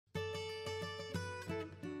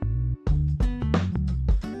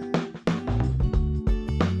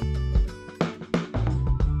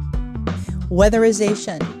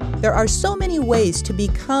Weatherization. There are so many ways to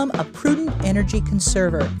become a prudent energy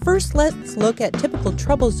conserver. First, let's look at typical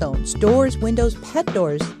trouble zones: doors, windows, pet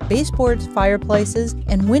doors, baseboards, fireplaces,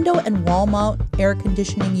 and window and wall mount air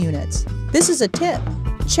conditioning units. This is a tip.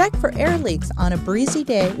 Check for air leaks on a breezy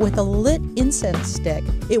day with a lit incense stick.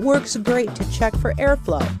 It works great to check for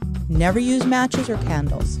airflow. Never use matches or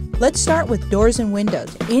candles. Let's start with doors and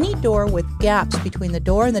windows. Any door with gaps between the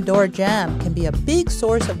door and the door jamb can be a big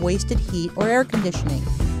source of wasted heat or air conditioning.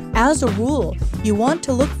 As a rule, you want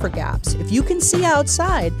to look for gaps. If you can see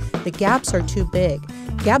outside, the gaps are too big.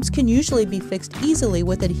 Gaps can usually be fixed easily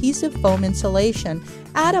with adhesive foam insulation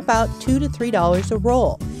at about $2 to $3 a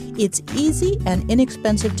roll. It's easy and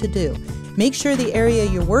inexpensive to do. Make sure the area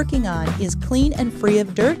you're working on is clean and free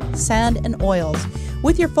of dirt, sand, and oils.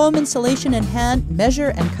 With your foam insulation in hand,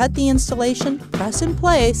 measure and cut the insulation, press in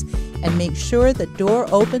place, and make sure the door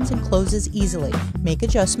opens and closes easily. Make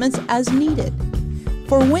adjustments as needed.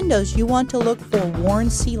 For windows, you want to look for worn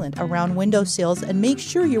sealant around window sills and make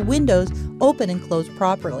sure your windows open and close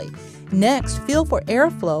properly. Next, feel for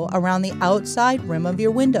airflow around the outside rim of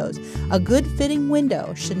your windows. A good fitting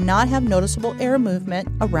window should not have noticeable air movement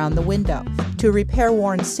around the window. To repair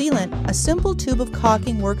worn sealant, a simple tube of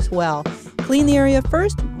caulking works well. Clean the area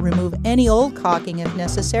first, remove any old caulking if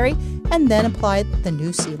necessary, and then apply the new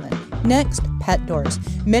sealant. Next, pet doors.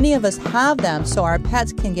 Many of us have them so our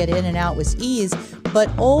pets can get in and out with ease, but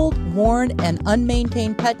old, worn, and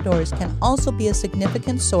unmaintained pet doors can also be a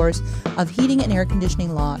significant source of heating and air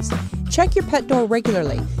conditioning loss. Check your pet door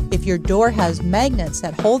regularly. If your door has magnets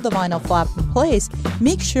that hold the vinyl flap in place,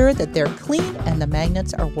 make sure that they're clean and the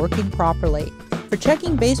magnets are working properly. For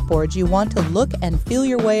checking baseboards, you want to look and feel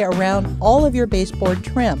your way around all of your baseboard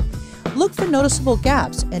trim. Look for noticeable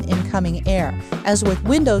gaps and incoming air. As with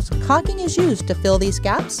windows, caulking is used to fill these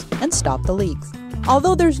gaps and stop the leaks.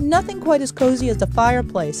 Although there's nothing quite as cozy as a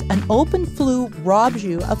fireplace, an open flue robs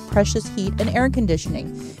you of precious heat and air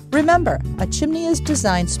conditioning. Remember, a chimney is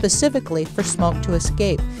designed specifically for smoke to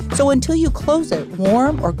escape, so until you close it,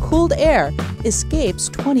 warm or cooled air escapes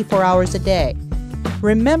 24 hours a day.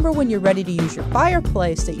 Remember when you're ready to use your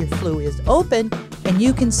fireplace that your flue is open and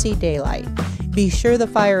you can see daylight. Be sure the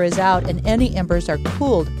fire is out and any embers are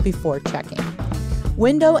cooled before checking.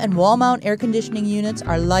 Window and wall mount air conditioning units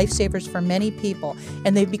are lifesavers for many people,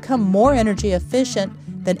 and they've become more energy efficient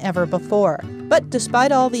than ever before. But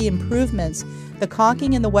despite all the improvements, the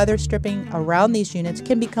caulking and the weather stripping around these units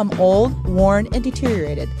can become old, worn, and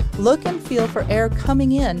deteriorated. Look and feel for air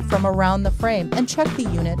coming in from around the frame and check the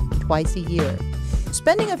unit twice a year.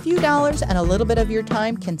 Spending a few dollars and a little bit of your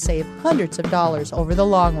time can save hundreds of dollars over the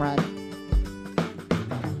long run.